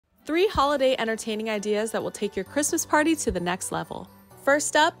3 holiday entertaining ideas that will take your Christmas party to the next level.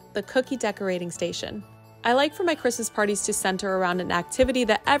 First up, the cookie decorating station. I like for my Christmas parties to center around an activity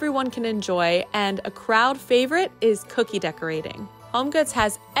that everyone can enjoy, and a crowd favorite is cookie decorating. HomeGoods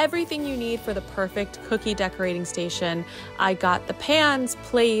has everything you need for the perfect cookie decorating station. I got the pans,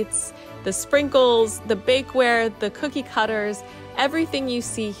 plates, the sprinkles, the bakeware, the cookie cutters. Everything you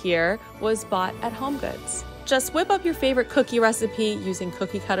see here was bought at HomeGoods. Just whip up your favorite cookie recipe using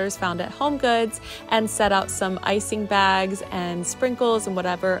cookie cutters found at HomeGoods and set out some icing bags and sprinkles and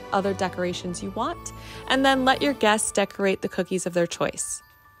whatever other decorations you want, and then let your guests decorate the cookies of their choice.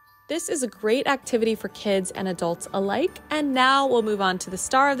 This is a great activity for kids and adults alike, and now we'll move on to the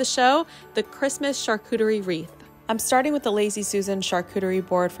star of the show, the Christmas Charcuterie Wreath. I'm starting with the Lazy Susan charcuterie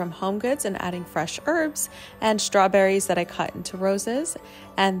board from HomeGoods and adding fresh herbs and strawberries that I cut into roses,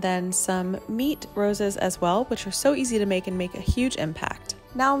 and then some meat roses as well, which are so easy to make and make a huge impact.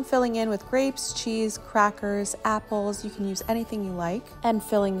 Now I'm filling in with grapes, cheese, crackers, apples, you can use anything you like, and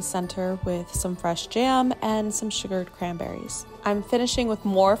filling the center with some fresh jam and some sugared cranberries. I'm finishing with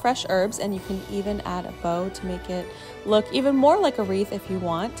more fresh herbs, and you can even add a bow to make it look even more like a wreath if you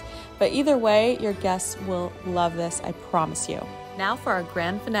want. But either way, your guests will love this, I promise you. Now for our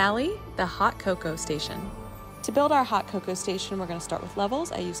grand finale, the hot cocoa station. To build our hot cocoa station, we're going to start with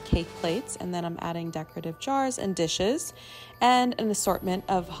levels. I use cake plates, and then I'm adding decorative jars and dishes, and an assortment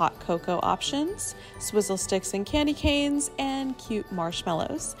of hot cocoa options, swizzle sticks and candy canes, and cute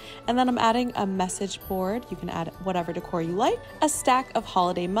marshmallows. And then I'm adding a message board. You can add whatever decor you like, a stack of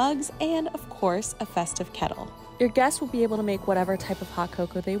holiday mugs, and of course, a festive kettle. Your guests will be able to make whatever type of hot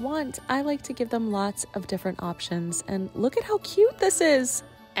cocoa they want. I like to give them lots of different options, and look at how cute this is.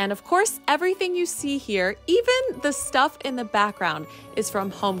 And of course, everything you see here, even the stuff in the background, is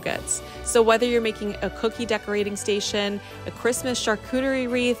from HomeGoods. So whether you're making a cookie decorating station, a Christmas charcuterie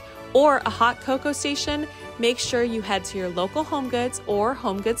wreath, or a hot cocoa station, make sure you head to your local HomeGoods or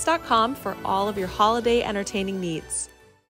homegoods.com for all of your holiday entertaining needs.